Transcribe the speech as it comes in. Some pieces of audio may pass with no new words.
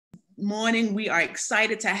morning. We are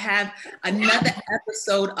excited to have another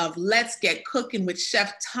episode of Let's Get Cooking with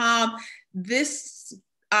Chef Tom. This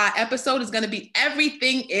episode is going to be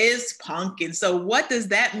Everything is Pumpkin. So what does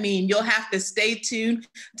that mean? You'll have to stay tuned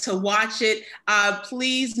to watch it.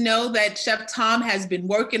 Please know that Chef Tom has been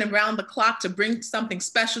working around the clock to bring something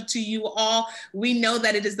special to you all. We know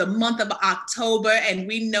that it is the month of October, and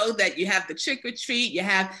we know that you have the trick or treat, you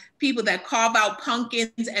have people that carve out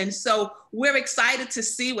pumpkins. And so we're excited to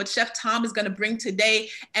see what Chef Tom is going to bring today.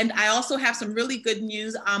 And I also have some really good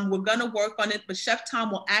news. We're going to work on it, but Chef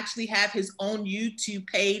Tom will actually have his own YouTube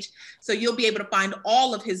page. So you'll be able to find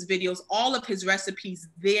all of his videos, all of his recipes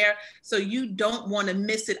there. So you don't want to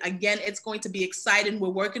miss it. Again, it's going to be exciting. We're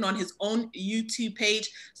working on his own YouTube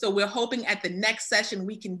page. So we're hoping at the next session,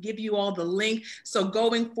 we can give you all the link. So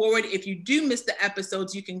going forward, if you do miss the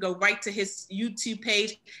episodes, you can go right to his YouTube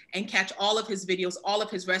page and catch all of his videos, all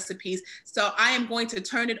of his recipes. So I am going to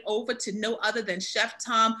turn it over to no other than Chef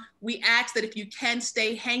Tom. We ask that if you can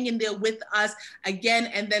stay hanging there with us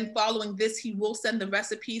again, and then following this, he will send the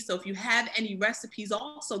recipes. So if you have any recipes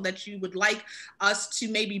also that you would like us to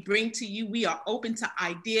maybe bring to you, we are open to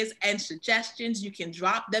ideas and suggestions. You can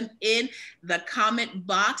drop them in the comment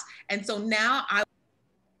box. And so now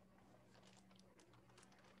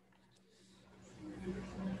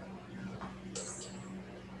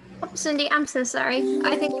Cindy, I'm so sorry.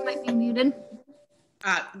 I think you might be muted.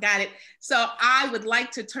 Got it. So I would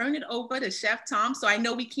like to turn it over to Chef Tom. So I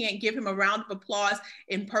know we can't give him a round of applause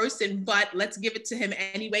in person, but let's give it to him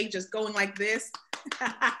anyway, just going like this.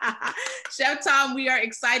 Chef Tom, we are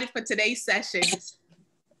excited for today's session.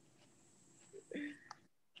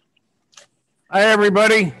 Hi,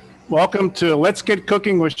 everybody. Welcome to Let's Get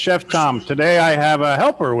Cooking with Chef Tom. Today I have a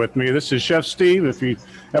helper with me. This is Chef Steve. If you've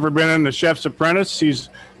ever been in the Chef's Apprentice, he's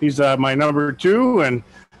my number two, and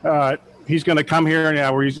he's going to come here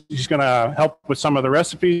and he's going to help with some of the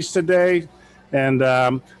recipes today.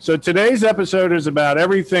 And so today's episode is about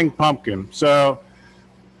everything pumpkin. So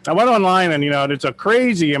I went online and, there's a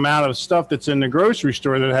crazy amount of stuff that's in the grocery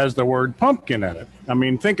store that has the word pumpkin in it. I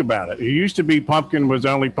mean, think about it. It used to be pumpkin was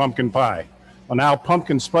only pumpkin pie. Well, now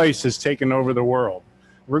pumpkin spice has taken over the world.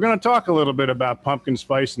 We're going to talk a little bit about pumpkin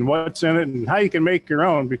spice and what's in it and how you can make your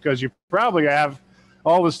own, because you probably have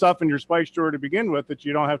all the stuff in your spice drawer to begin with that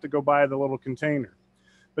you don't have to go buy the little container.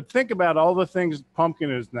 But think about all the things pumpkin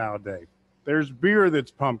is nowadays. There's beer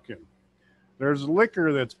that's pumpkin. There's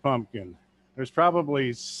liquor that's pumpkin. There's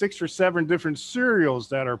probably 6 or 7 different cereals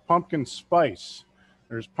that are pumpkin spice.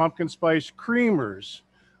 There's pumpkin spice creamers.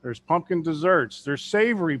 There's pumpkin desserts. There's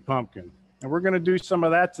savory pumpkin. And we're going to do some of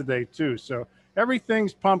that today too. So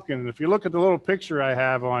everything's pumpkin. And if you look at the little picture I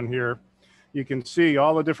have on here, you can see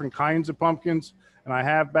all the different kinds of pumpkins. And I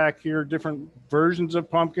have back here different versions of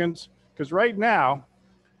pumpkins, because right now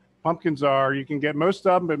pumpkins you can get most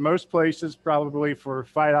of them at most places probably for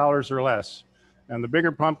 $5 or less. And the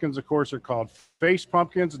bigger pumpkins, of course, are called face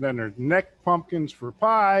pumpkins. And then there's neck pumpkins for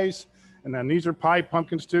pies. And then these are pie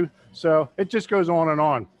pumpkins too. So it just goes on and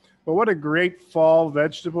on. But what a great fall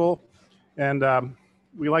vegetable. And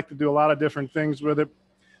we like to do a lot of different things with it.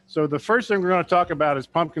 So the first thing we're going to talk about is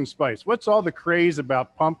pumpkin spice. What's all the craze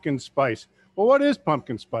about pumpkin spice? Well, what is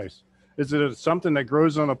pumpkin spice? Is it something that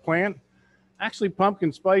grows on a plant? Actually,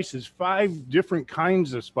 pumpkin spice is 5 different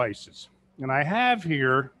kinds of spices. And I have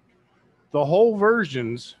here the whole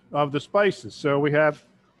versions of the spices. So we have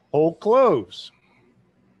whole cloves,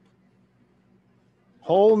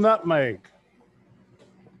 whole nutmeg,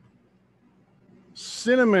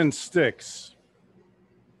 cinnamon sticks,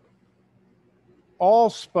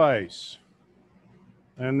 allspice,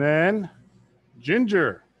 and then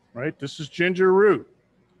ginger, right? This is ginger root.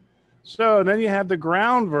 So then you have the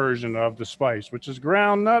ground version of the spice, which is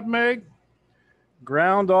ground nutmeg,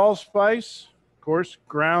 ground allspice, of course,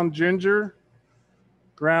 ground ginger,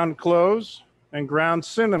 ground cloves, and ground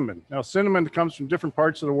cinnamon. Now, cinnamon comes from different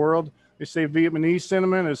parts of the world. They say Vietnamese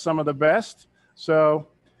cinnamon is some of the best. So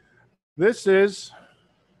this is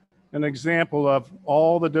an example of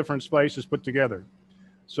all the different spices put together.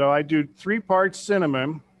 So I do 3 parts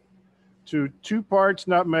cinnamon to 2 parts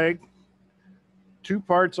nutmeg, 2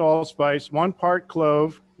 parts allspice, 1 part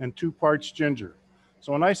clove, and 2 parts ginger.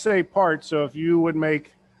 So when I say part, so if you would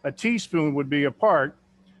make a teaspoon would be a part,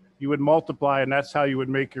 you would multiply, and that's how you would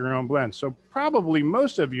make your own blend. So probably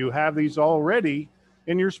most of you have these already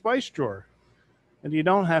in your spice drawer, and you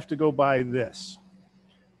don't have to go buy this,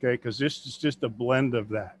 okay? Because this is just a blend of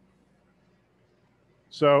that.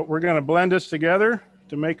 So we're going to blend this together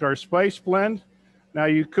to make our spice blend. Now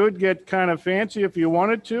you could get kind of fancy if you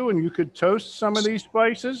wanted to, and you could toast some of these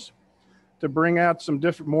spices to bring out some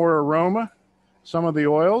more aroma, some of the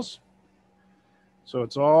oils. So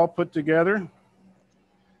it's all put together.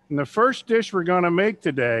 And the first dish we're going to make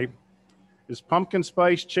today is pumpkin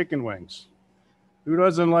spice chicken wings. Who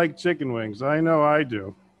doesn't like chicken wings? I know I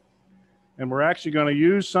do. And we're actually going to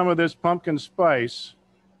use some of this pumpkin spice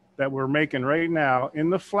that we're making right now in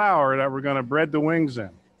the flour that we're going to bread the wings in.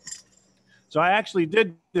 So I actually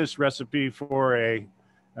did this recipe for a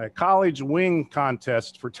college wing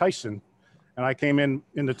contest for Tyson. And I came in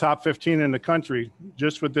the top 15 in the country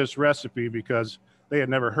just with this recipe because they had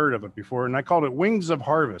never heard of it before. And I called it Wings of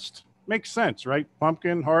Harvest. Makes sense, right?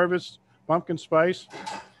 Pumpkin, harvest, pumpkin spice.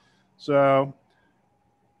 So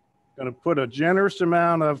I'm going to put a generous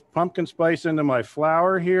amount of pumpkin spice into my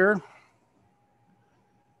flour here.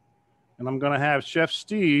 And I'm going to have Chef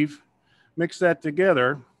Steve mix that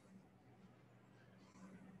together.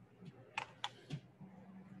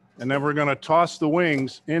 And then we're going to toss the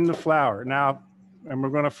wings in the flour. Now, and we're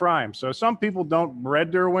going to fry them. So some people don't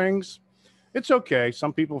bread their wings. It's okay.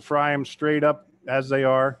 Some people fry them straight up as they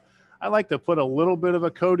are. I like to put a little bit of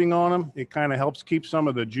a coating on them. It kind of helps keep some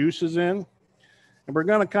of the juices in. And we're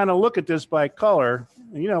going to kind of look at this by color.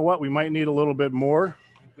 And you know what? We might need a little bit more.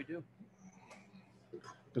 We do.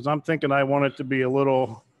 Because I'm thinking I want it to be I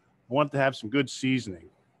want to have some good seasoning.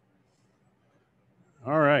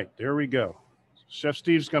 All right, there we go. Chef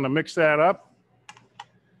Steve's going to mix that up.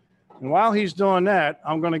 And while he's doing that,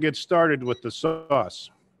 I'm going to get started with the sauce.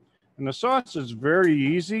 And the sauce is very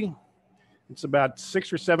easy. It's about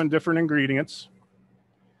 6 or 7 different ingredients.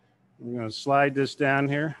 I'm going to slide this down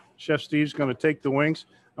here. Chef Steve's going to take the wings.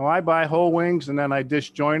 Now, I buy whole wings and then I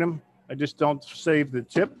disjoint them. I just don't save the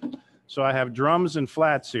tip. So I have drums and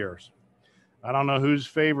flats here. I don't know whose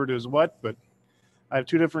favorite is what, but I have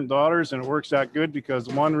 2 different daughters and it works out good because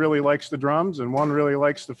one really likes the drums and one really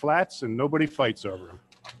likes the flats and nobody fights over them.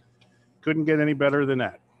 Couldn't get any better than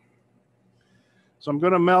that. So I'm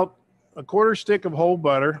going to melt a 1/4 stick of whole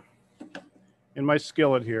butter in my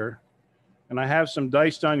skillet here. And I have some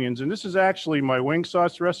diced onions. And this is actually my wing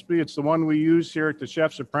sauce recipe. It's the one we use here at the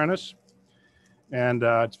Chef's Apprentice. And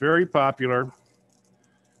it's very popular.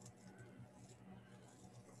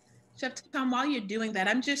 Chef Tom, while you're doing that,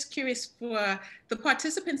 I'm just curious for the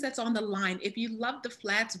participants that's on the line, if you love the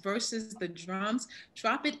flats versus the drums,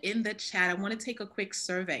 drop it in the chat. I want to take a quick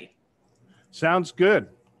survey. Sounds good.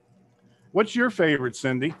 What's your favorite,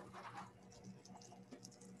 Cindy?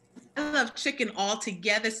 I love chicken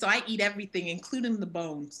altogether, so I eat everything, including the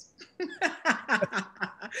bones.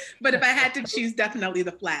 But if I had to choose, definitely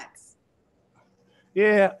the flats.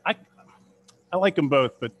 Yeah, I like them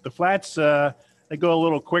both, but the flats, they go a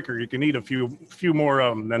little quicker. You can eat a few more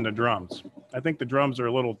of them than the drums. I think the drums are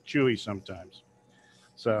a little chewy sometimes.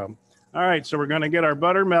 So, all right, so we're going to get our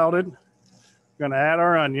butter melted. We're going to add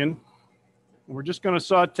our onion. And we're just going to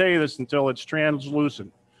saute this until it's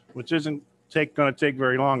translucent, which isn't going to take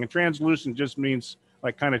very long. And translucent just means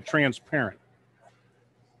like kind of transparent.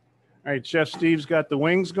 All right, Chef Steve's got the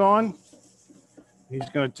wings going. He's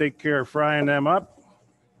going to take care of frying them up.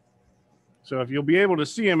 So if you'll be able to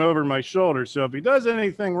see him over my shoulder. So if he does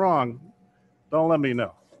anything wrong, don't let me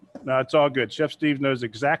know. No, it's all good. Chef Steve knows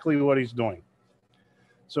exactly what he's doing.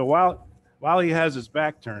 So while he has his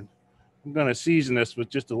back turned, I'm going to season this with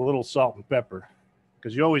just a little salt and pepper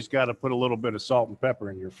because you always got to put a little bit of salt and pepper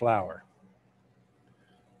in your flour.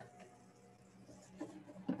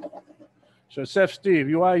 So Chef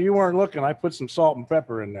Steve, while you weren't looking, I put some salt and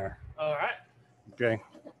pepper in there. All right. Okay.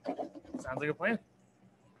 Sounds like a plan.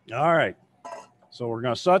 All right. So we're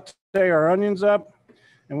going to saute our onions up.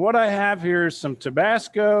 And what I have here is some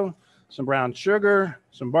Tabasco, some brown sugar,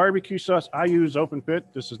 some barbecue sauce. I use Open Pit.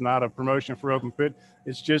 This is not a promotion for Open Pit.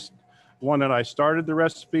 It's just one that I started the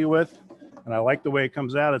recipe with. And I like the way it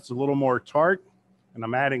comes out. It's a little more tart. And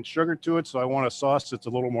I'm adding sugar to it. So I want a sauce that's a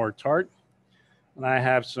little more tart. And I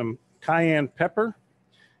have some cayenne pepper.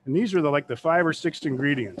 And these are like the 5 or 6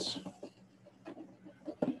 ingredients.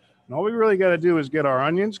 And all we really got to do is get our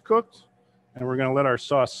onions cooked, and we're going to let our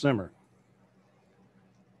sauce simmer.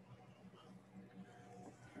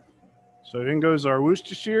 So in goes our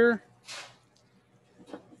Worcestershire.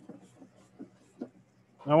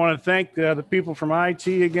 I want to thank the people from IT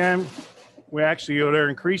again. They're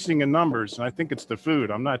increasing in numbers, and I think it's the food.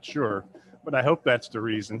 I'm not sure, but I hope that's the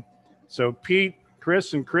reason. So Pete,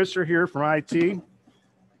 Chris, and Chris are here from IT,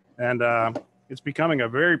 and it's becoming a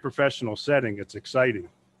very professional setting. It's exciting.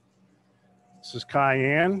 This is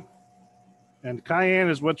cayenne, and cayenne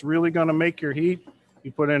is what's really going to make your heat.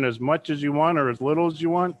 You put in as much as you want or as little as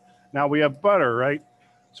you want. Now we have butter, right?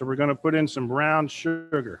 So we're going to put in some brown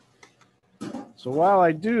sugar. So while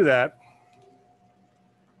I do that,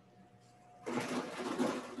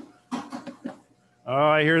 Oh,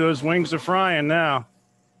 I hear those wings are frying now.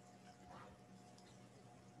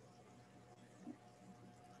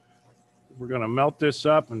 We're going to melt this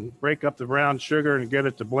up and break up the brown sugar and get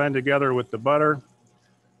it to blend together with the butter.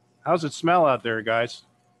 How's it smell out there, guys?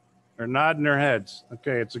 They're nodding their heads.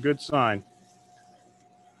 Okay, it's a good sign.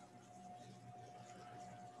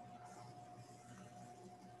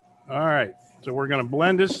 All right, so we're going to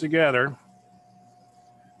blend this together.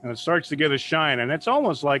 And it starts to get a shine. And it's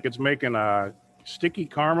almost like it's making a sticky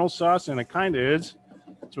caramel sauce, and it kind of is.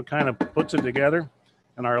 That's what kind of puts it together.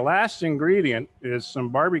 And our last ingredient is some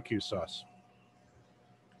barbecue sauce.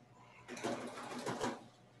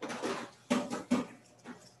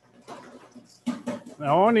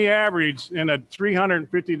 Now, on the average, in a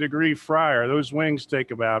 350-degree fryer, those wings take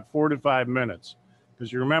about 4 to 5 minutes,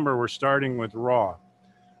 because you remember we're starting with raw.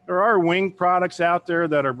 There are wing products out there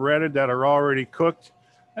that are breaded that are already cooked,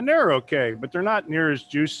 and they're okay, but they're not near as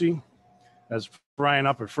juicy as frying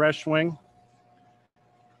up a fresh wing.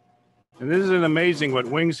 And this isn't amazing what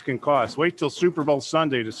wings can cost. Wait till Super Bowl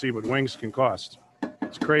Sunday to see what wings can cost.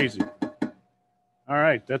 It's crazy. All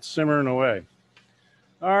right, that's simmering away.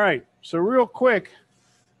 All right, so real quick,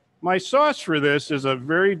 my sauce for this is a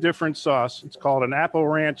very different sauce. It's called an apple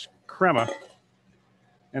ranch crema.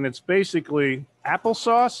 And it's basically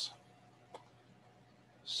applesauce,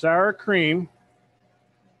 sour cream,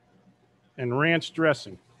 and ranch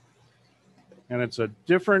dressing. And it's a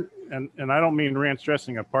different, and I don't mean ranch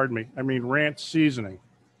dressing, pardon me, I mean ranch seasoning.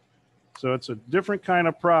 So it's a different kind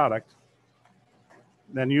of product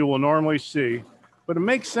than you will normally see. But it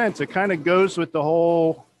makes sense. It kind of goes with the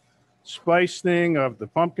whole spice thing of the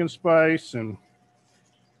pumpkin spice. And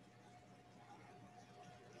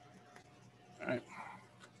all right.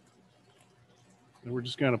 And we're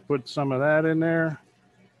just going to put some of that in there.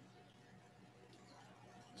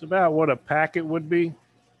 It's about what a packet would be.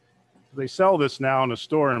 They sell this now in the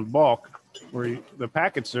store in bulk, where the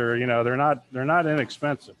packets are, you know, they're not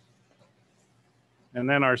inexpensive. And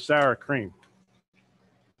then our sour cream.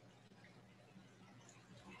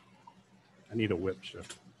 I need a whip,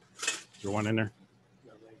 Chef. Is there one in there?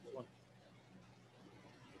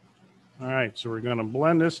 All right, so we're going to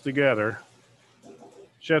blend this together.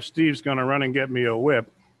 Chef Steve's going to run and get me a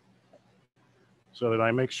whip so that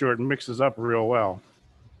I make sure it mixes up real well.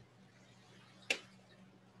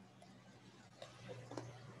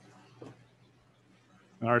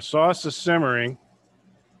 And our sauce is simmering,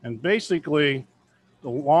 and basically, the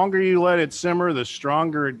longer you let it simmer, the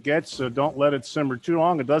stronger it gets, so don't let it simmer too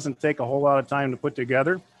long. It doesn't take a whole lot of time to put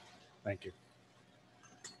together. Thank you.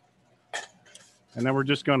 And then we're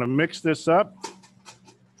just going to mix this up.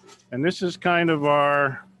 And this is kind of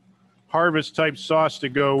our harvest type sauce to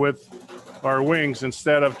go with our wings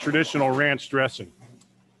instead of traditional ranch dressing.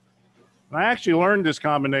 And I actually learned this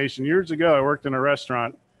combination years ago. I worked in a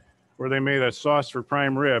restaurant where they made a sauce for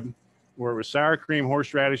prime rib, where it was sour cream,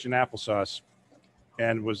 horseradish, and applesauce.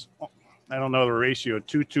 And was, I don't know the ratio,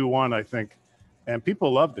 2-to-1, I think. And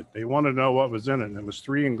people loved it. They wanted to know what was in it, and it was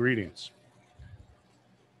 3 ingredients.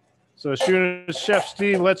 So as soon as Chef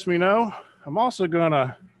Steve lets me know, I'm also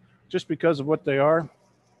gonna, just because of what they are,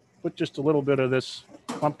 put just a little bit of this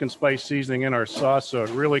pumpkin spice seasoning in our sauce so it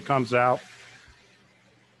really comes out.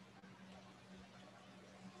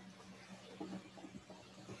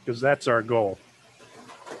 Because that's our goal.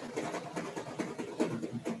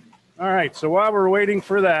 All right, so while we're waiting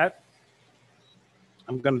for that,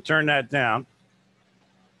 I'm going to turn that down.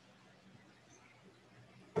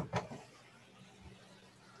 I'm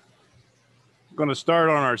going to start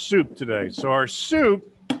on our soup today. So our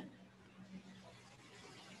soup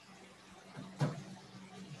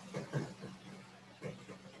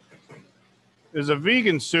is a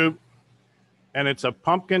vegan soup, and it's a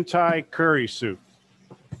pumpkin Thai curry soup.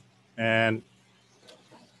 And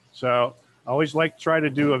so I always like to try to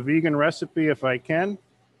do a vegan recipe if I can.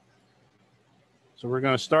 So we're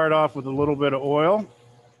going to start off with a little bit of oil.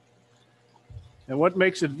 And what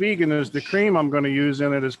makes it vegan is the cream I'm going to use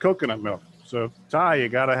in it is coconut milk. So Thai, you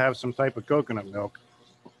got to have some type of coconut milk.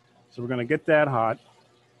 So we're going to get that hot.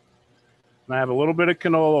 And I have a little bit of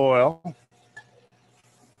canola oil. And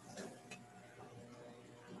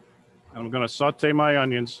I'm going to saute my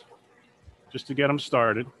onions just to get them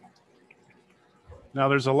started. Now,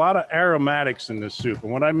 there's a lot of aromatics in this soup.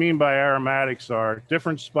 And what I mean by aromatics are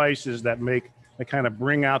different spices that kind of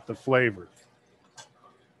bring out the flavor.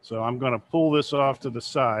 So I'm going to pull this off to the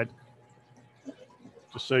side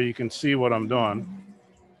just so you can see what I'm doing.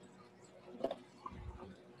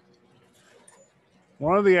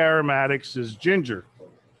 One of the aromatics is ginger.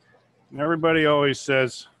 And everybody always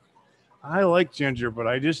says, I like ginger, but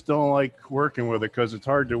I just don't like working with it because it's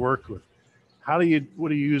hard to work with. what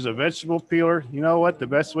do you use, a vegetable peeler? You know what? The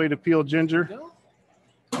best way to peel ginger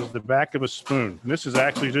is the back of a spoon. And this is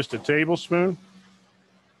actually just a tablespoon.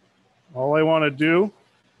 All I want to do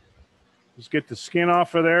is get the skin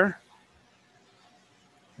off of there.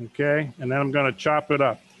 Okay, and then I'm going to chop it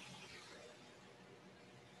up.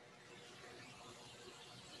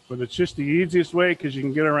 But it's just the easiest way because you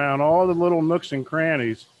can get around all the little nooks and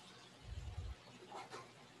crannies.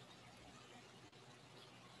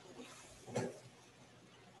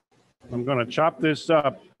 I'm going to chop this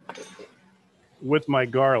up with my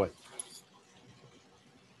garlic.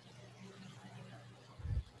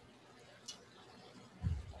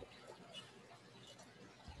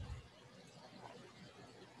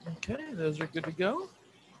 Okay, those are good to go.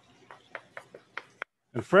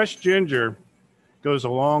 And fresh ginger goes a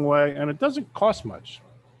long way, and it doesn't cost much.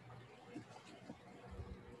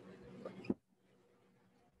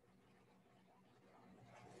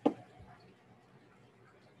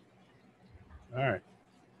 All right.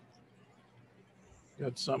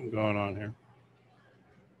 Got something going on here.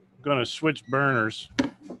 I'm going to switch burners.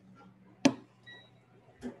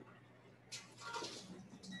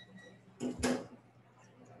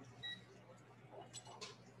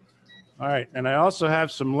 All right, and I also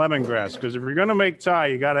have some lemongrass because if you're going to make Thai,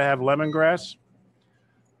 you got to have lemongrass.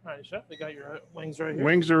 All right, Chef, we got your wings right here.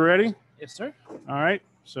 Wings are ready? Yes, sir. All right,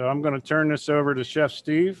 so I'm going to turn this over to Chef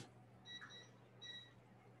Steve.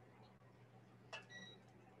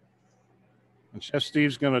 And Chef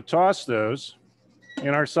Steve's going to toss those in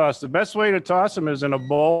our sauce. The best way to toss them is in a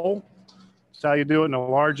bowl. That's how you do it, in a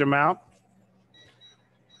large amount.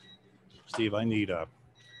 Steve, I need a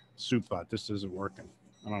soup pot. This isn't working.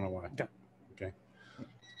 I don't know why. Okay.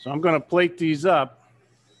 So I'm going to plate these up.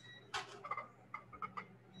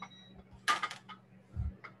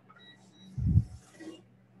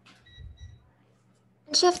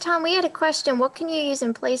 Chef Tom, we had a question. What can you use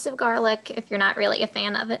in place of garlic if you're not really a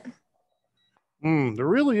fan of it? There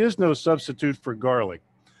really is no substitute for garlic.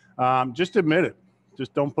 Just admit it.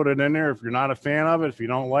 Just don't put it in there if you're not a fan of it, if you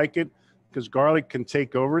don't like it, because garlic can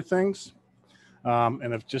take over things.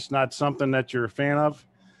 And if just not something that you're a fan of,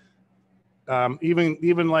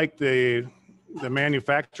 even like the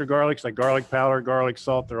manufactured garlics, like garlic powder, garlic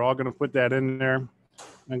salt, they're all going to put that in there.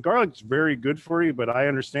 And garlic's very good for you, but I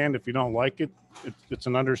understand if you don't like it, it's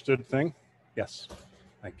an understood thing. Yes,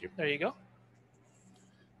 thank you. There you go.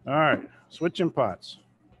 All right, switching pots.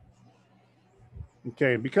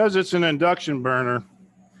 Okay, because it's an induction burner,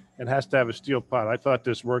 it has to have a steel pot. I thought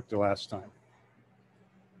this worked the last time.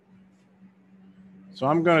 So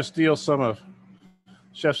I'm going to steal some of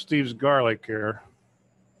Chef Steve's garlic here.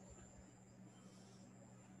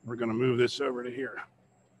 We're going to move this over to here.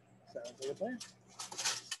 Sounds like a plan.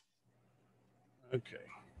 Okay.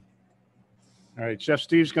 All right, Chef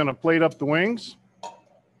Steve's going to plate up the wings.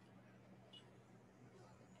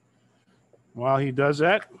 While he does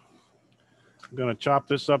that, I'm going to chop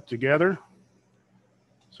this up together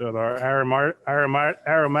so that our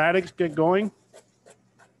aromatics get going.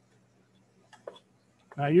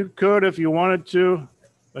 Now you could, if you wanted to,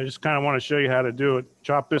 I just kind of want to show you how to do it.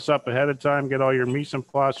 Chop this up ahead of time, get all your mise en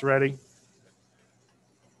place ready.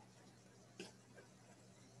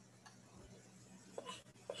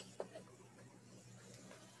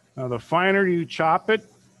 Now the finer you chop it,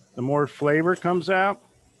 the more flavor comes out.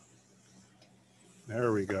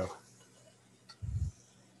 There we go.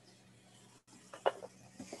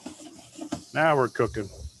 Now we're cooking.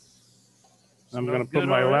 I'm going to put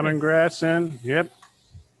my lemongrass in. Yep.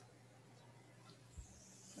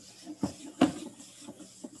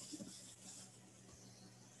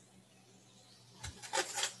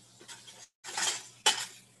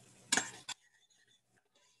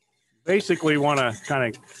 Basically want to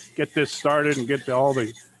kind of get this started and get all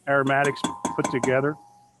the aromatics put together.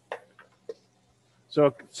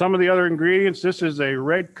 So some of the other ingredients, this is a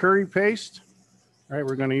red curry paste. All right,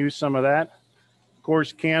 we're going to use some of that. Of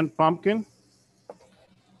course, canned pumpkin,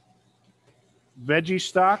 veggie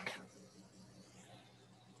stock,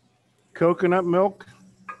 coconut milk,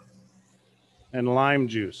 and lime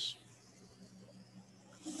juice.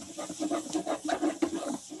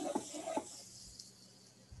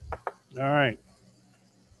 All right,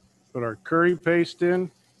 put our curry paste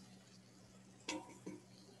in.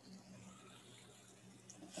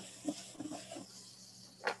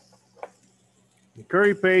 The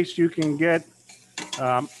curry paste you can get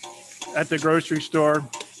at the grocery store,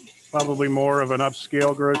 probably more of an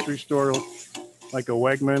upscale grocery store like a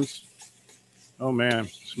Wegmans. Oh man,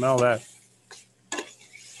 smell that.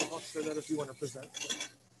 I'll share that if you want to present.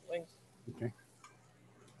 Thanks. Okay.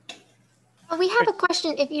 We have a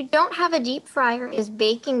question. If you don't have a deep fryer, is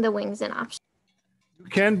baking the wings an option? You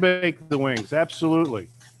can bake the wings, absolutely.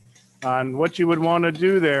 And what you would want to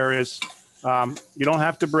do there is you don't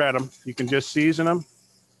have to bread them. You can just season them.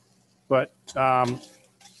 But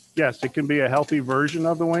yes, it can be a healthy version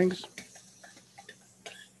of the wings.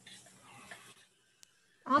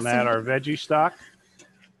 Awesome. And add our veggie stock.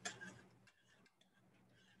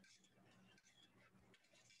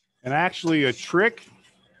 And actually a trick,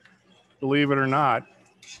 believe it or not,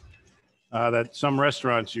 that some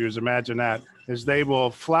restaurants use, imagine that, is they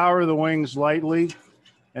will flour the wings lightly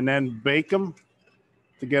and then bake them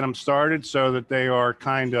to get them started so that they are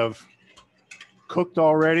kind of cooked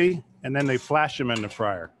already, and then they flash them in the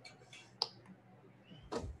fryer.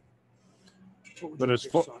 But it's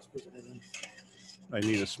I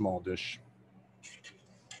need a small dish.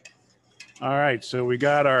 All right, so we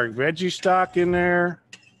got our veggie stock in there,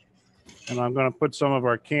 and I'm going to put some of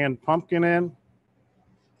our canned pumpkin in.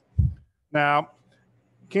 Now,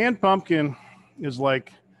 canned pumpkin is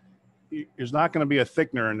like, there's not going to be a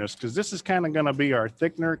thickener in this because this is kind of going to be our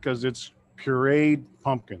thickener because it's pureed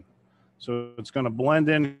pumpkin. So it's going to blend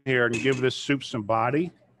in here and give this soup some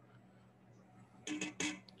body. And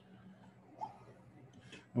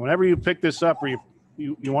whenever you pick this up or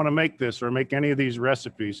you want to make this or make any of these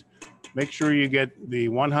recipes, make sure you get the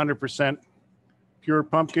 100% pure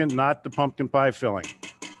pumpkin, not the pumpkin pie filling,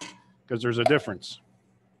 because there's a difference.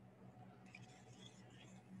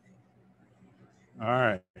 All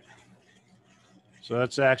right. So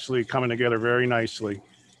that's actually coming together very nicely.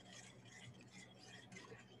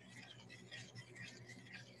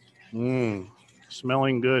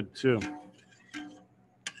 Smelling good too.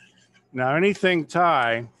 Now anything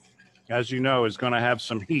Thai, as you know, is going to have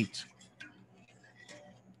some heat.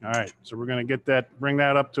 All right, so we're going to get that, bring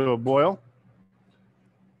that up to a boil.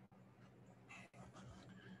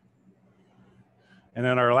 And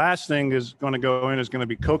then our last thing is going to go in is going to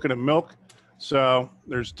be coconut milk. So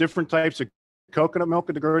there's different types of coconut milk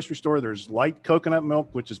at the grocery store. There's light coconut milk,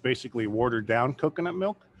 which is basically watered down coconut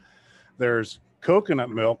milk. There's coconut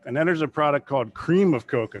milk, and then there's a product called cream of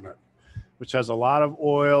coconut, which has a lot of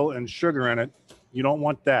oil and sugar in it. You don't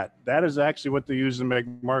want that. That is actually what they use to make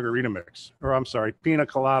margarita mix, or I'm sorry, pina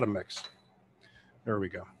colada mix. There we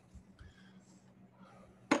go.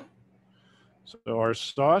 So our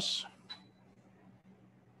sauce.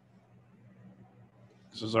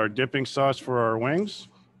 This is our dipping sauce for our wings.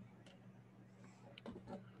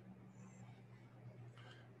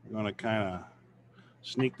 I'm going to kind of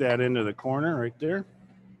sneak that into the corner right there.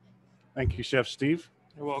 Thank you, Chef Steve.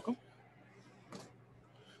 You're welcome.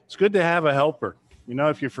 It's good to have a helper. You know,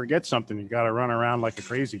 if you forget something, you got to run around like a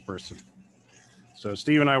crazy person. So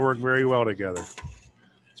Steve and I work very well together.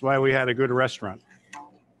 That's why we had a good restaurant.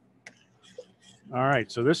 All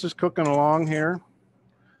right, so this is cooking along here.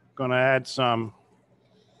 Going to add some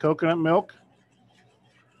coconut milk.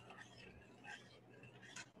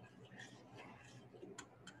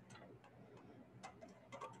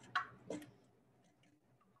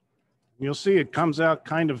 You'll see it comes out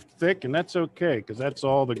kind of thick, and that's okay because that's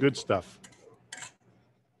all the good stuff.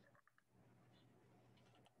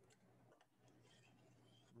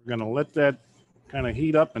 We're going to let that kind of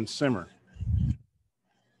heat up and simmer.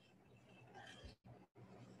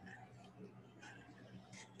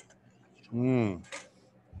 Smells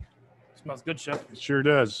good, Chef. It sure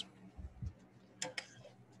does.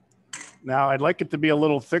 Now, I'd like it to be a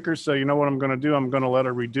little thicker, so you know what I'm going to do? I'm going to let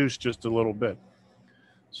it reduce just a little bit.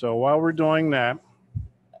 So while we're doing that,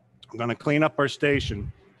 I'm going to clean up our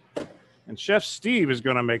station. And Chef Steve is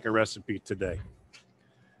going to make a recipe today.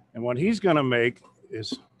 And what he's going to make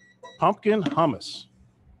is pumpkin hummus.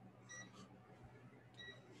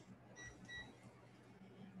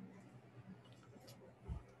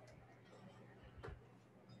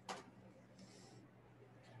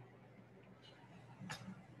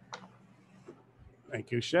 Thank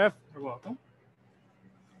you, Chef. You're welcome.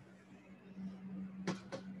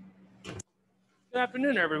 Good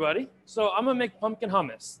afternoon, everybody. So I'm gonna make pumpkin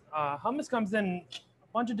hummus. Hummus comes in a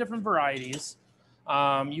bunch of different varieties.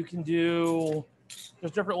 You can do,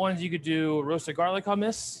 there's different ones. You could do roasted garlic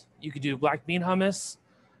hummus. You could do black bean hummus.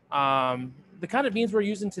 The kind of beans we're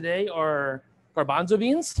using today are garbanzo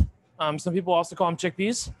beans. Some people also call them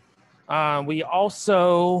chickpeas. We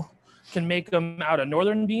also can make them out of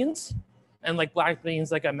northern beans and like black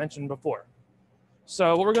beans, like I mentioned before.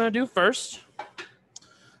 So what we're gonna do first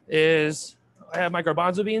is I have my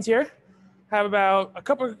garbanzo beans here. I have about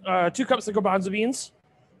 2 cups of garbanzo beans.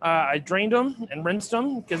 I drained them and rinsed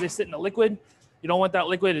them because they sit in a liquid. You don't want that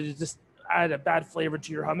liquid to just add a bad flavor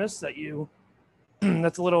to your hummus that you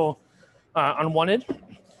that's a little unwanted.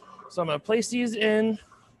 So I'm gonna place these in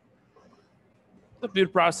the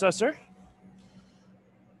food processor.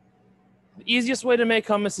 The easiest way to make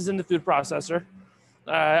hummus is in the food processor.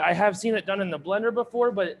 I have seen it done in the blender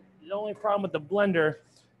before, but the only problem with the blender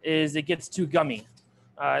is it gets too gummy.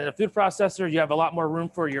 In a food processor, you have a lot more room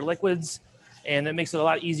for your liquids, and it makes it a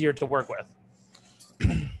lot easier to work with.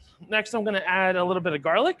 Next, I'm going to add a little bit of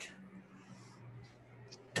garlic.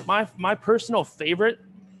 My personal favorite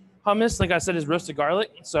hummus, like I said, is roasted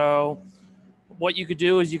garlic. So what you could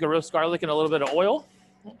do is you could roast garlic in a little bit of oil,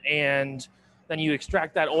 and then you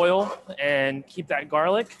extract that oil and keep that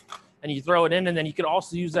garlic, and you throw it in, and then you could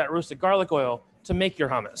also use that roasted garlic oil to make your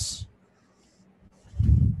hummus.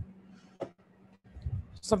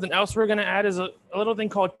 Something else we're going to add is a little thing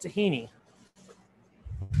called tahini.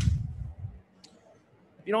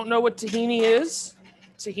 If you don't know what tahini is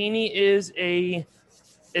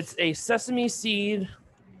it's a sesame seed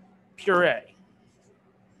puree.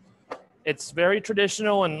 It's very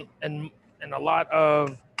traditional in a lot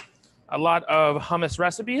of hummus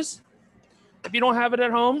recipes. If you don't have it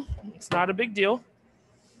at home, it's not a big deal.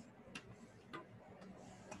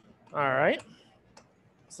 All right,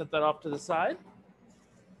 set that off to the side.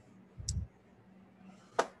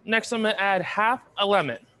 Next, I'm gonna add half a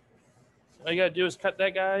lemon. All you gotta do is cut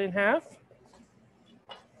that guy in half.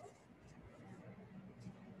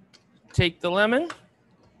 Take the lemon,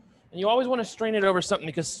 and you always want to strain it over something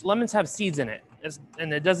because lemons have seeds in it,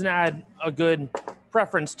 and it doesn't add a good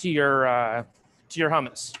preference to your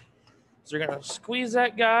hummus. So you're gonna squeeze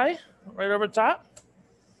that guy right over top,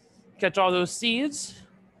 catch all those seeds.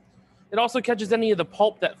 It also catches any of the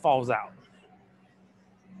pulp that falls out.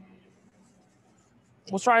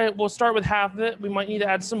 We'll start with half of it. We might need to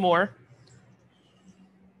add some more.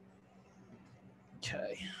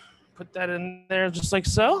 Okay, put that in there just like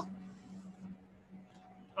so.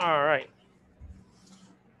 All right.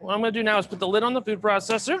 What I'm gonna do now is put the lid on the food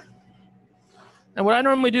processor. And what I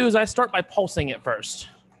normally do is I start by pulsing it first.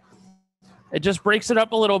 It just breaks it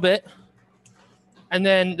up a little bit. And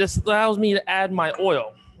then this allows me to add my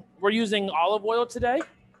oil. We're using olive oil today.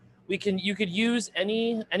 You could use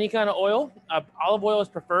any kind of oil. Olive oil is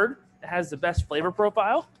preferred. It has the best flavor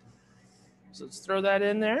profile. So let's throw that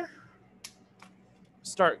in there.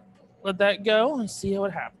 Let that go and see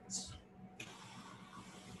what happens.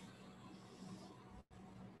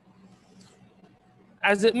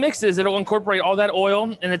 As it mixes, it'll incorporate all that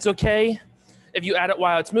oil, and it's okay if you add it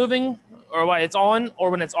while it's moving or while it's on or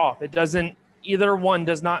when it's off. Either one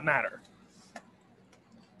does not matter.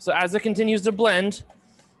 So as it continues to blend,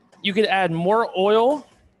 you could add more oil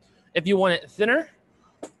if you want it thinner,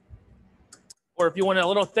 or if you want it a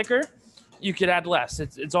little thicker, you could add less.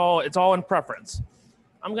 It's all in preference.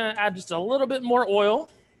 I'm gonna add just a little bit more oil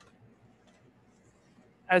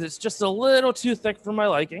as it's just a little too thick for my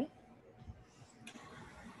liking.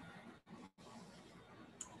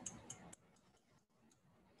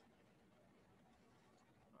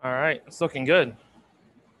 All right, it's looking good.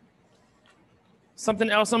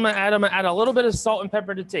 Something else I'm gonna add a little bit of salt and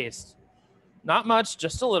pepper to taste. Not much,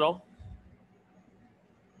 just a little.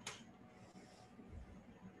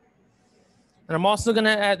 And I'm also gonna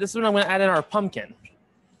add, this one I'm gonna add in our pumpkin.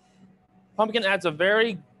 Pumpkin adds a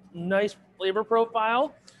very nice flavor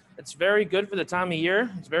profile. It's very good for the time of year.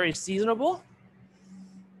 It's very seasonable.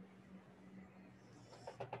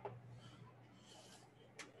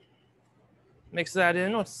 Mix that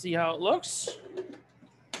in, let's see how it looks.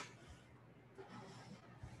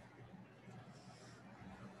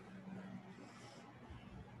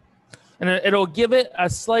 And it'll give it a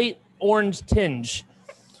slight orange tinge.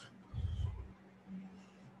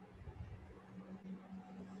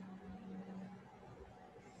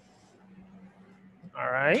 All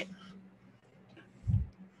right.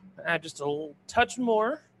 Add just a little touch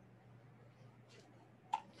more.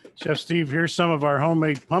 Chef Steve, here's some of our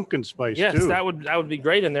homemade pumpkin spice too. Yes, that would be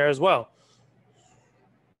great in there as well.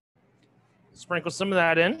 Sprinkle some of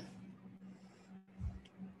that in.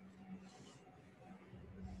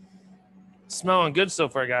 Smelling good so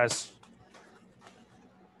far, guys.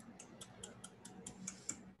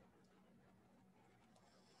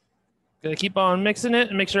 Gonna keep on mixing it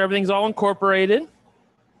and make sure everything's all incorporated.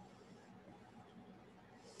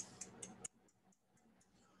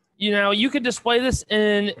 You could display this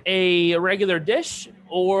in a regular dish,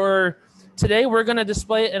 or today we're gonna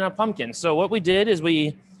display it in a pumpkin. So what we did is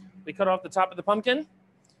we cut off the top of the pumpkin,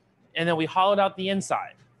 and then we hollowed out the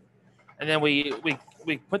inside. And then we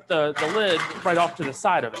put the lid right off to the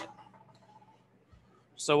side of it.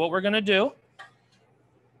 So what we're gonna do,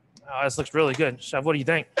 this looks really good. Chef, what do you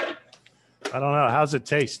think? I don't know. How's it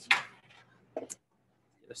taste? Get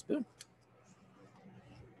a spoon.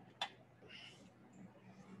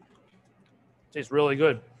 Tastes really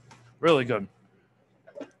good. Really good.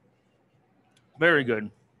 Very good.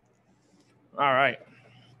 All right.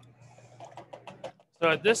 So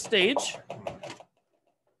at this stage,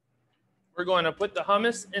 we're going to put the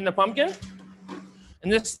hummus in the pumpkin.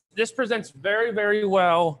 And this presents very, very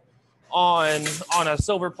well on a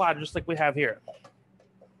silver platter, just like we have here.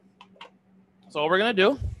 So what we're going to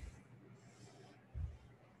do,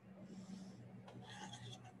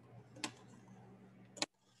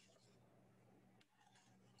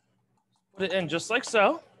 put it in just like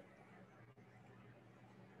so.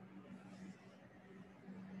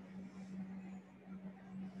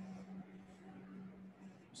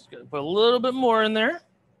 Just going to put a little bit more in there.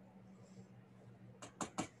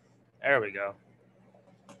 There we go.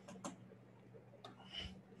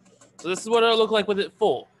 So this is what it'll look like with it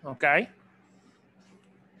full, okay?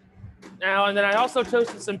 Now, and then I also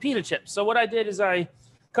toasted some pita chips. So what I did is I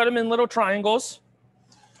cut them in little triangles.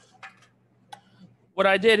 What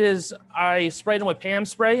I did is I sprayed them with Pam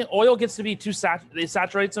spray. Oil gets to be too it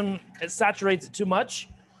saturates it too much.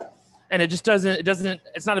 And it doesn't,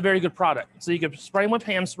 it's not a very good product. So you can spray them with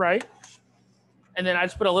Pam spray. And then I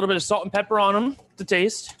just put a little bit of salt and pepper on them to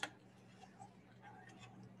taste.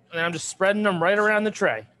 And then I'm just spreading them right around the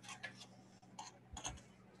tray.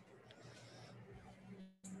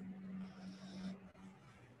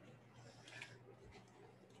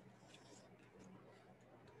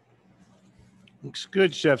 Looks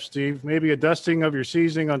good, Chef Steve. Maybe a dusting of your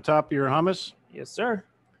seasoning on top of your hummus. Yes, sir.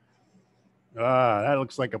 Ah, that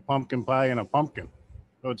looks like a pumpkin pie and a pumpkin.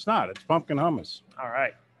 No, it's not. It's pumpkin hummus. All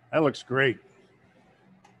right. That looks great.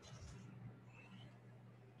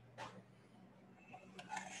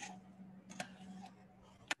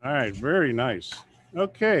 All right, very nice.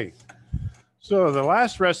 Okay, so the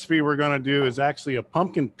last recipe we're going to do is actually a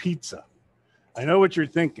pumpkin pizza. I know what you're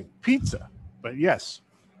thinking, pizza, but yes.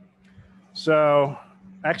 So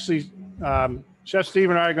actually, Chef Steve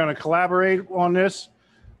and I are going to collaborate on this,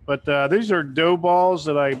 but these are dough balls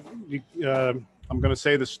that I'm going to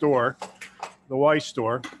say the store, the Weiss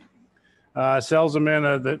store, sells them in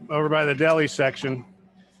over by the deli section,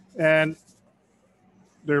 and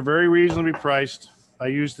they're very reasonably priced. I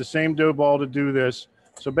use the same dough ball to do this.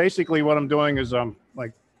 So basically what I'm doing is I'm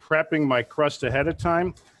like prepping my crust ahead of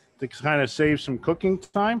time to kind of save some cooking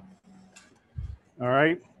time. All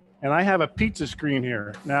right. And I have a pizza screen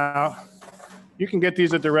here. Now, you can get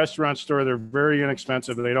these at the restaurant store. They're very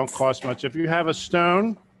inexpensive. They don't cost much. If you have a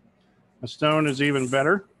stone is even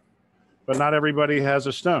better, but not everybody has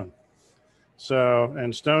a stone. So,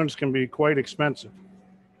 and stones can be quite expensive.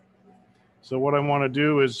 So what I want to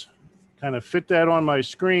do is kind of fit that on my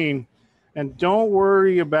screen, and don't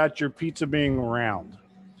worry about your pizza being round.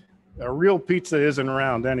 A real pizza isn't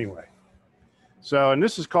round anyway. So, and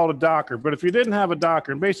this is called a docker, but if you didn't have a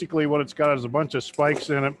docker, and basically what it's got is a bunch of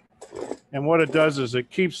spikes in it, and what it does is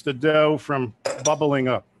it keeps the dough from bubbling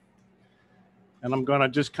up. And I'm gonna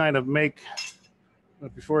just kind of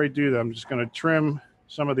but before I do that, I'm just gonna trim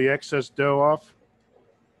some of the excess dough off,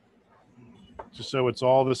 just so it's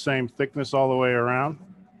all the same thickness all the way around.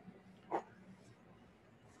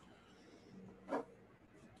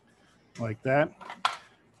 Like that.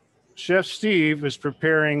 Chef Steve is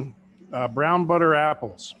preparing brown butter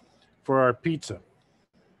apples for our pizza.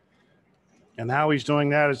 And how he's doing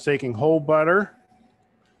that is taking whole butter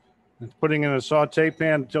and putting it in a saute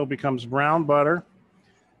pan until it becomes brown butter.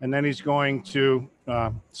 And then he's going to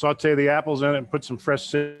saute the apples in it and put some fresh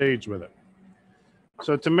sage with it.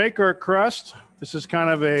 So to make our crust, this is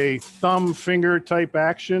kind of a thumb finger type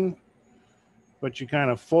action, but you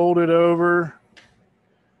kind of fold it over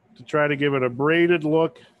to try to give it a braided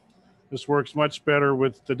look. This works much better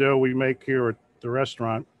with the dough we make here at the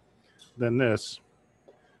restaurant than this,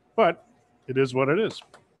 but it is what it is.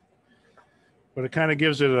 But it kind of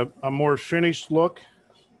gives it a more finished look.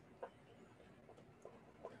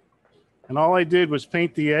 And all I did was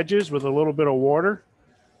paint the edges with a little bit of water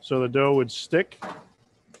so the dough would stick.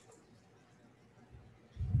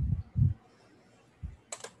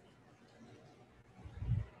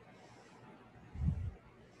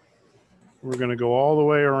 We're going to go all the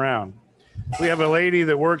way around. We have a lady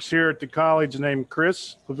that works here at the college named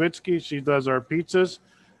Chris Levitsky. She does our pizzas,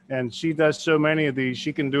 and she does so many of these,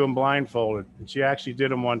 she can do them blindfolded. And she actually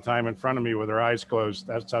did them one time in front of me with her eyes closed.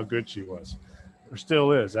 That's how good she was, or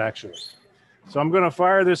still is, actually. So I'm going to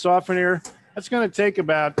fire this off in here. That's going to take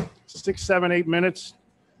about 6, 7, 8 minutes.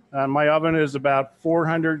 My oven is about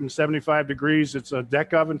 475 degrees. It's a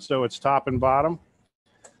deck oven, so it's top and bottom.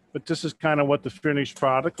 But this is kind of what the finished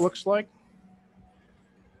product looks like.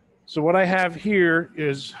 So what I have here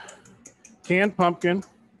is canned pumpkin,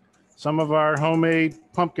 some of our homemade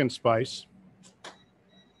pumpkin spice,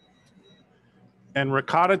 and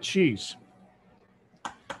ricotta cheese.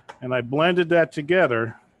 and I blended that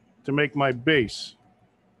together to make my base.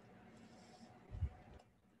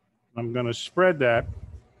 I'm going to spread that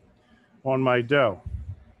on my dough.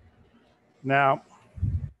 Now,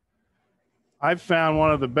 I've found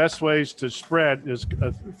one of the best ways to spread is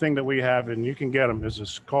a thing that we have, and you can get them,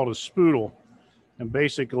 is called a spoodle. And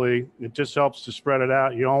basically, it just helps to spread it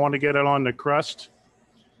out. You don't want to get it on the crust.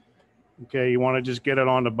 Okay, you want to just get it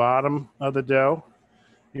on the bottom of the dough.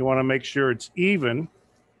 You want to make sure it's even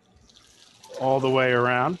all the way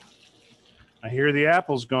around. I hear the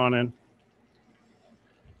apples going in.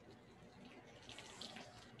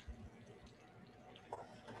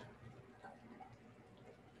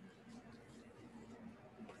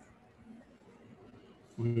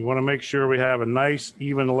 We want to make sure we have a nice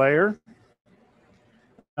even layer.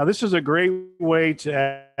 Now, this is a great way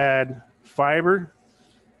to add fiber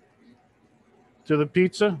to the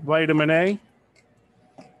pizza, vitamin A.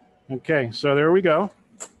 Okay, so there we go.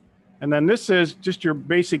 And then this is just your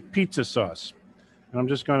basic pizza sauce. And I'm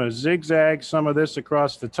just going to zigzag some of this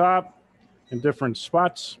across the top in different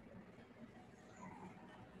spots.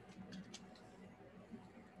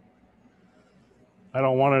 I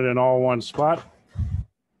don't want it in all one spot.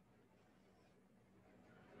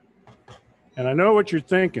 And I know what you're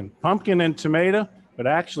thinking, pumpkin and tomato, but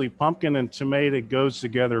actually pumpkin and tomato goes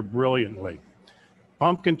together brilliantly.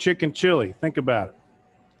 Pumpkin chicken chili, think about it.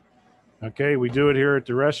 Okay, we do it here at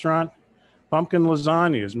the restaurant. Pumpkin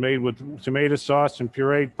lasagna is made with tomato sauce and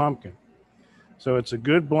pureed pumpkin. So it's a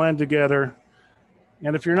good blend together.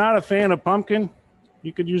 And if you're not a fan of pumpkin,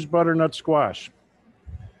 you could use butternut squash.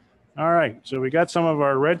 All right, so we got some of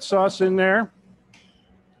our red sauce in there.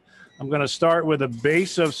 I'm going to start with a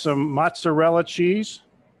base of some mozzarella cheese.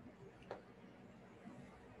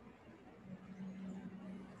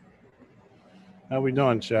 How we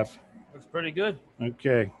doing, Chef? Looks pretty good.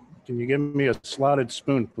 Okay. Can you give me a slotted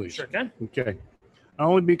spoon, please? Sure can. Okay.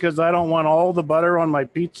 Only because I don't want all the butter on my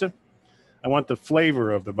pizza. I want the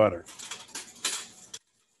flavor of the butter.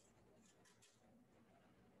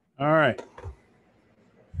 All right.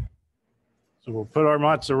 So we'll put our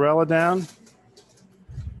mozzarella down.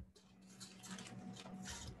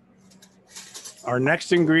 Our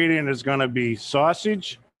next ingredient is going to be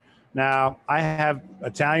sausage. Now, I have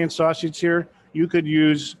Italian sausage here. You could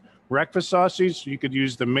use breakfast sausage. You could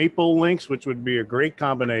use the maple links, which would be a great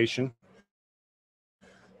combination,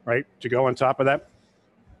 right, to go on top of that.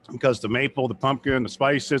 Because the maple, the pumpkin, the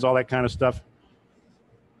spices, all that kind of stuff.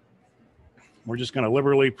 We're just going to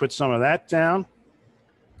liberally put some of that down.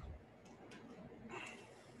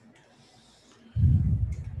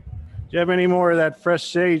 Do you have any more of that fresh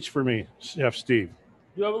sage for me, Chef Steve?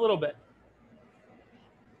 You have a little bit.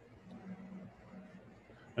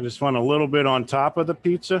 I just want a little bit on top of the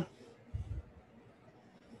pizza.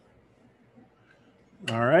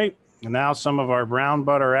 All right, and now some of our brown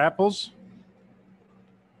butter apples.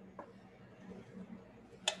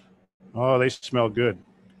 Oh, they smell good.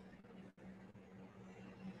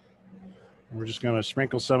 We're just going to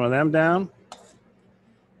sprinkle some of them down.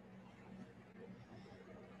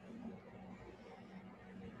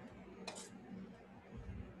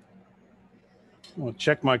 I'll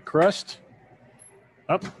check my crust.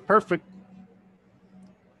 Oh, perfect.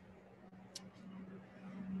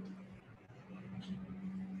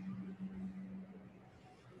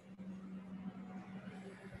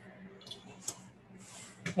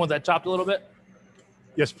 Want that chopped a little bit?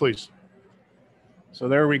 Yes, please. So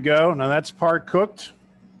there we go. Now that's part cooked.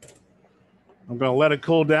 I'm going to let it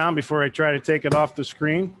cool down before I try to take it off the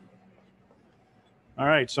screen. All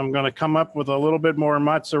right, so I'm going to come up with a little bit more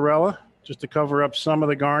mozzarella just to cover up some of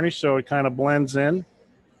the garnish so it kind of blends in.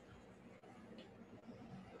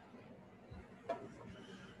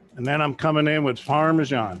 And then I'm coming in with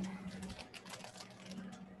Parmesan.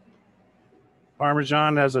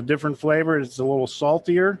 Parmesan has a different flavor. It's a little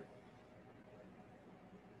saltier.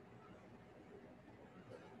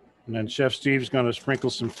 And then Chef Steve's going to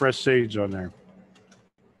sprinkle some fresh sage on there.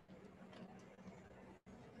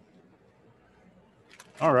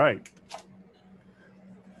 All right.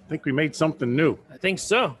 I think we made something new. I think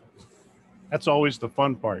so. That's always the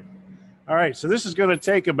fun part. All right, so this is going to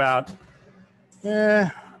take about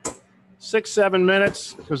 6-7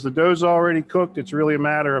 minutes because the dough's already cooked. It's really a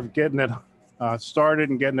matter of getting it started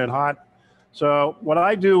and getting it hot. So what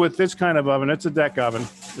I do with this kind of oven, it's a deck oven.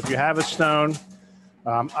 If you have a stone,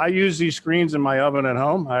 I use these screens in my oven at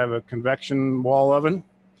home. I have a convection wall oven.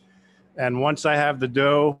 And once I have the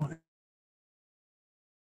dough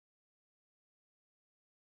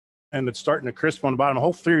and it's starting to crisp on the bottom, the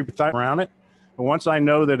whole theory around it. But once I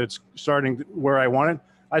know that it's starting where I want it,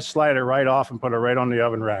 I slide it right off and put it right on the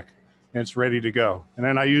oven rack. and it's ready to go. And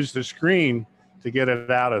then I use the screen to get it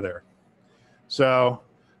out of there. So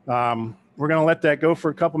we're going to let that go for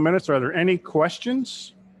a couple minutes. Are there any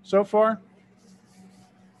questions so far?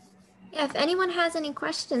 Yeah, if anyone has any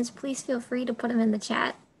questions, please feel free to put them in the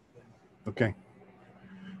chat. Okay.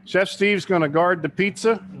 Chef Steve's going to guard the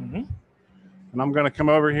pizza, and I'm going to come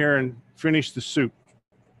over here and finish the soup.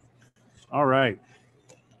 All right.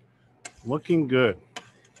 Looking good.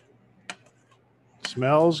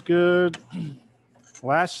 Smells good.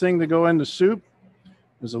 Last thing to go in the soup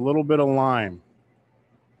is a little bit of lime.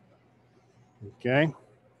 Okay.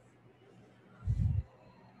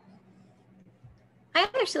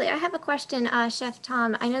 I have a question, Chef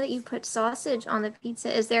Tom. I know that you put sausage on the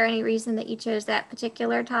pizza. Is there any reason that you chose that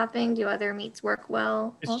particular topping? Do other meats work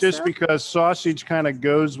well? It's also? just because sausage kind of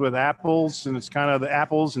goes with apples, and it's kind of the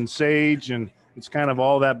apples and sage, and it's kind of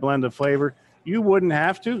all that blend of flavor. You wouldn't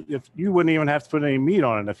have to, if you wouldn't even have to put any meat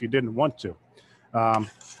on it if you didn't want to.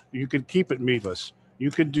 You could keep it meatless.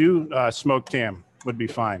 You could do smoked ham, would be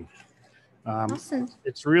fine. Awesome.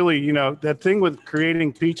 It's really, you know, that thing with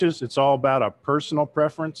creating pizzas, it's all about a personal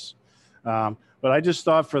preference. But I just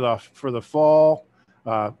thought for the fall,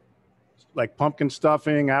 like pumpkin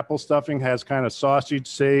stuffing, apple stuffing has kind of sausage,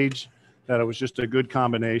 sage, that it was just a good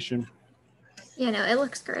combination. Yeah, no, it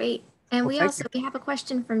looks great. And we have a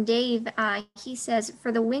question from Dave. He says,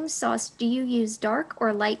 for the wing sauce, do you use dark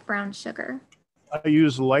or light brown sugar? I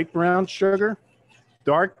use light brown sugar.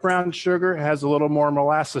 Dark brown sugar has a little more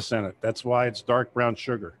molasses in it. That's why it's dark brown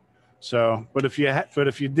sugar. So, but if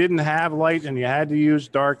you didn't have light and you had to use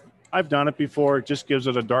dark, I've done it before. It just gives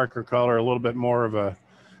it a darker color, a little bit more of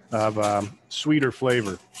a sweeter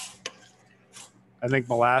flavor. I think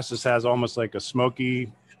molasses has almost like a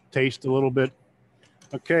smoky taste a little bit.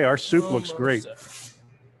 Okay, our soup looks great.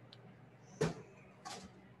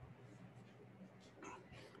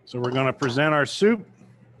 So we're going to present our soup.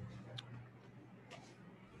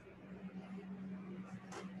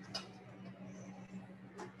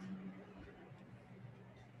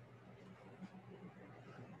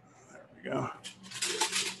 There we go.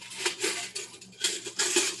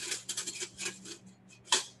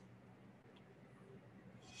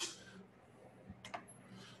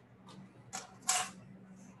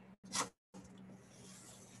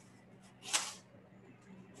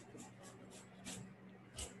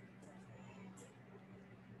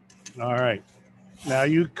 All right. Now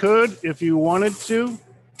you could, if you wanted to,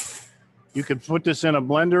 you could put this in a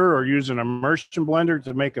blender or use an immersion blender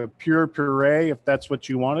to make a pure puree if that's what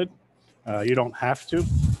you wanted. You don't have to.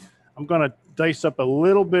 I'm going to dice up a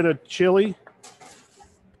little bit of chili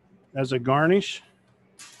as a garnish.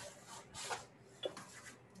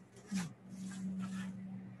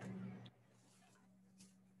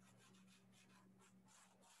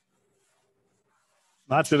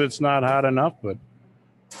 Not that it's not hot enough, but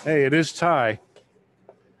hey, it is Thai.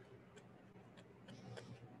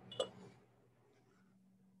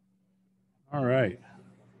 All right.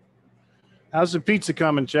 How's the pizza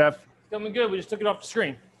coming, Chef? Coming good. We just took it off the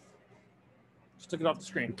screen.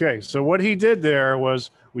 Okay, so what he did there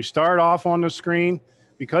was we start off on the screen.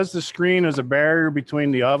 Because the screen is a barrier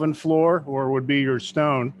between the oven floor, or would be your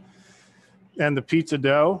stone, and the pizza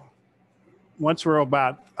dough. Once we're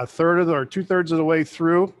about a third of or 2/3 of the way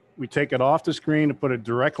through, we take it off the screen and put it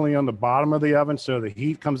directly on the bottom of the oven so the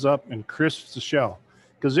heat comes up and crisps the shell.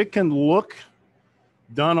 Because it can look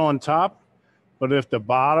done on top, but if the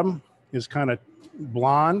bottom is kind of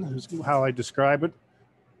blonde, is how I describe it,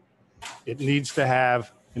 it needs to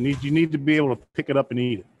have, you need to be able to pick it up and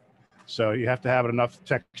eat it. So you have to have enough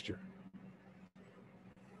texture.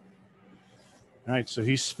 All right, so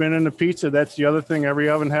he's spinning the pizza. That's the other thing. Every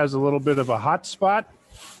oven has a little bit of a hot spot.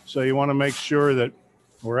 So you want to make sure that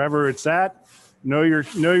wherever it's at, know your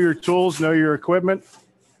tools, know your equipment.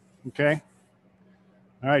 Okay.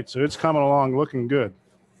 All right, so it's coming along looking good.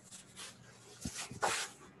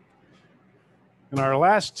 And our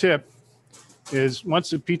last tip is once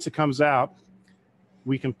the pizza comes out,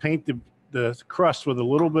 we can paint the crust with a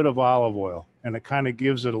little bit of olive oil, and it kind of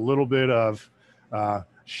gives it a little bit of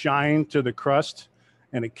shine to the crust,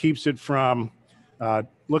 and it keeps it from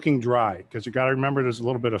looking dry, because you got to remember there's a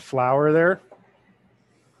little bit of flour there.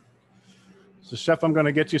 So, Chef, I'm going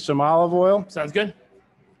to get you some olive oil. Sounds good.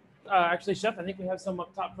 Actually, Chef, I think we have some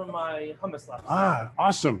up top from my hummus left. Ah,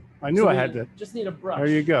 awesome. I knew I had that. Just need a brush. There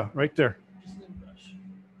you go, right there. Just need a brush.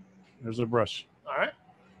 There's a brush. All right.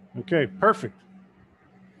 Okay, perfect.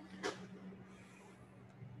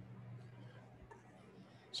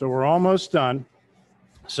 So we're almost done.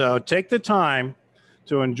 So take the time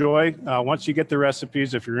to enjoy. Once you get the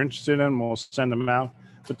recipes, if you're interested in them, we'll send them out.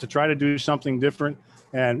 But to try to do something different.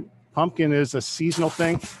 And pumpkin is a seasonal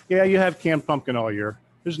thing. Yeah, you have canned pumpkin all year.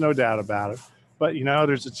 There's no doubt about it. But, you know,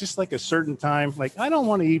 there's just like a certain time. Like, I don't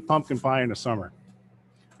want to eat pumpkin pie in the summer.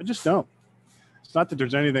 I just don't. It's not that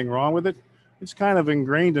there's anything wrong with it. It's kind of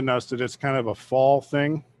ingrained in us that it's kind of a fall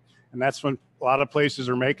thing. And that's when a lot of places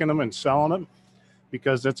are making them and selling them,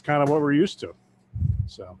 because that's kind of what we're used to.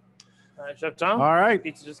 So. All right, Chef Tom. All right.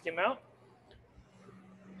 Pizza just came out.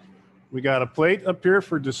 We got a plate up here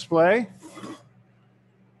for display.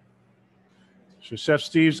 So Chef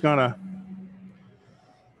Steve's gonna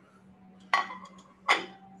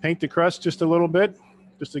paint the crust just a little bit,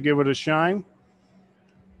 just to give it a shine.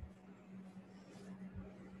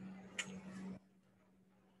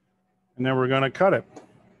 And then we're gonna cut it.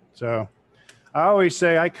 So I always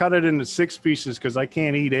say I cut it into 6 pieces because I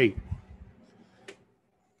can't eat 8.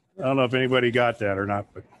 I don't know if anybody got that or not,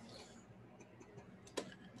 but.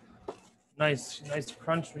 Nice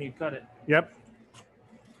crunch when you cut it. Yep.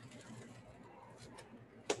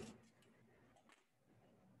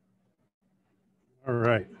 All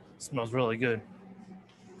right. Smells really good.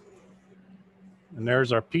 And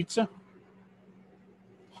there's our pizza.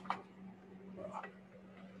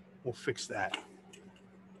 We'll fix that.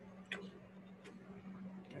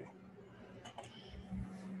 Okay.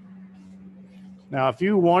 Now, if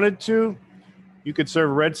you wanted to, you could serve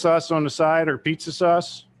red sauce on the side or pizza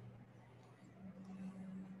sauce.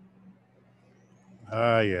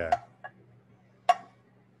 Yeah.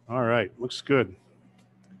 All right, looks good.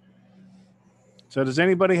 So does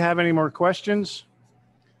anybody have any more questions?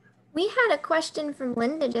 We had a question from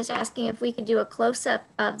Linda just asking if we could do a close-up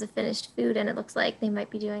of the finished food, and it looks like they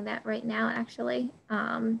might be doing that right now, actually.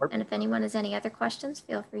 And if anyone has any other questions,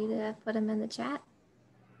 feel free to put them in the chat.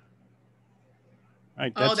 All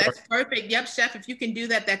right, that's perfect. Yep, Chef, if you can do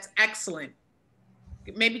that, that's excellent.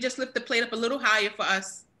 Maybe just lift the plate up a little higher for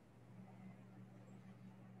us.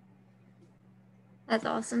 That's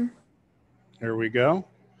awesome. There we go.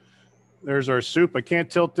 There's our soup. I can't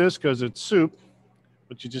tilt this because it's soup,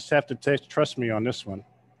 but you just have to trust me on this one.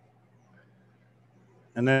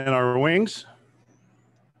 And then our wings.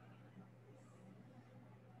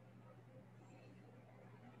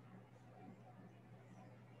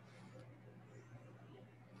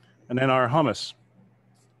 And then our hummus.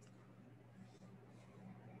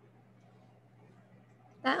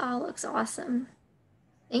 That all looks awesome.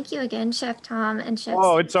 Thank you again, Chef Tom and Chef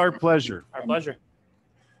Oh, Steve. it's our pleasure. Our pleasure.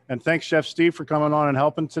 And thanks, Chef Steve, for coming on and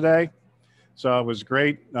helping today. So it was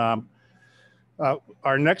great. Our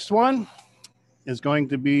next one is going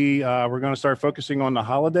to be, we're going to start focusing on the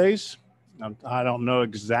holidays. I don't know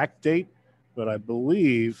exact date, but I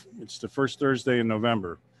believe it's the first Thursday in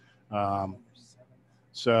November. But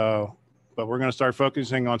we're going to start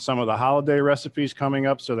focusing on some of the holiday recipes coming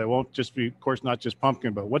up. So they won't just be, of course, not just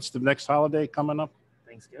pumpkin, but what's the next holiday coming up?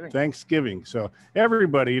 Thanksgiving. So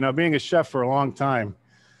everybody, you know, being a chef for a long time,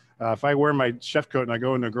 if I wear my chef coat and I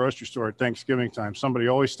go into a grocery store at Thanksgiving time, somebody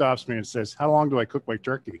always stops me and says, how long do I cook my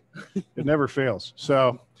turkey? It never fails.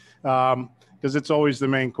 So, because it's always the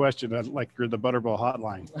main question, like you're the Butterball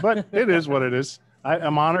hotline, but it is what it is.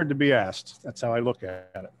 I'm honored to be asked. That's how I look at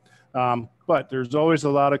it. But there's always a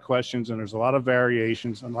lot of questions and there's a lot of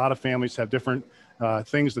variations, and a lot of families have different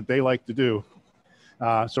things that they like to do.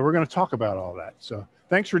 So we're going to talk about all that. So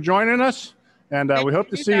thanks for joining us. And we hope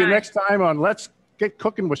to see you next time on Let's Get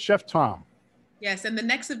Cooking with Chef Tom. Yes, and the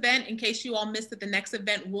next event, in case you all missed it, the next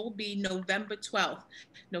event will be November 12th.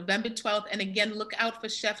 November 12th. And again, look out for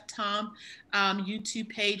Chef Tom YouTube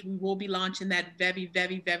page. We will be launching that very,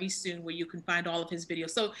 very, very soon, where you can find all of his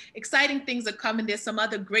videos. So exciting things are coming. There's some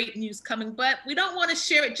other great news coming, but we don't want to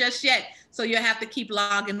share it just yet. So you'll have to keep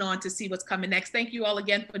logging on to see what's coming next. Thank you all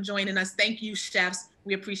again for joining us. Thank you, chefs.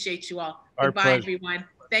 We appreciate you all. Goodbye, everyone.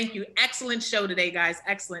 Thank you. Excellent show today, guys.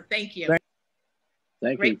 Excellent. Thank you.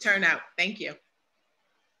 Thank you. Great turnout. Thank you.